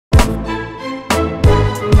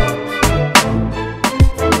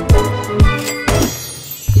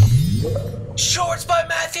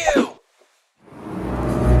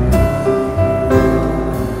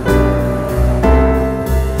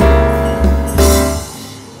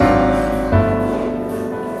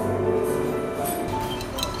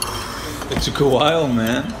Took a while,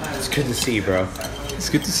 man. It's good to see you, bro.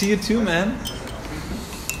 It's good to see you too, man.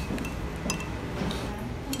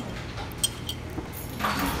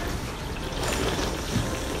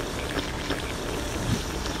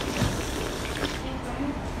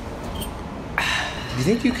 Do you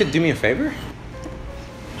think you could do me a favor?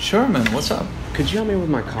 Sure, man. What's up? Could you help me with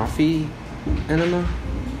my coffee enema?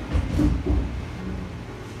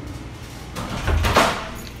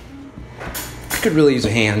 I could really use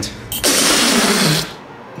a hand.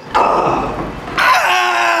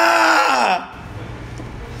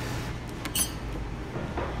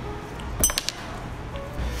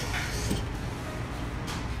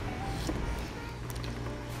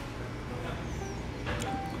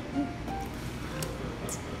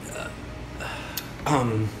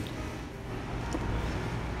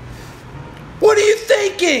 What are you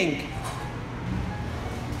thinking?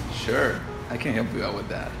 Sure. I can help you out with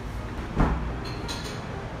that.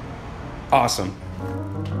 Awesome.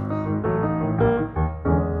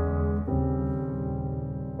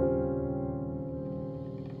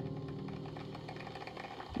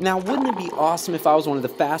 Now, wouldn't it be awesome if I was one of the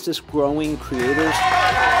fastest growing creators?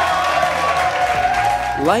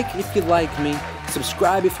 Like if you like me,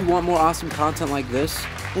 subscribe if you want more awesome content like this,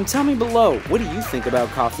 and tell me below, what do you think about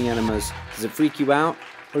coffee enemas? Does it freak you out,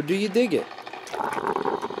 or do you dig it?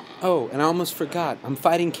 Oh, and I almost forgot, I'm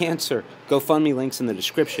fighting cancer. GoFundMe links in the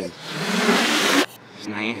description.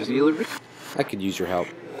 I could use your help.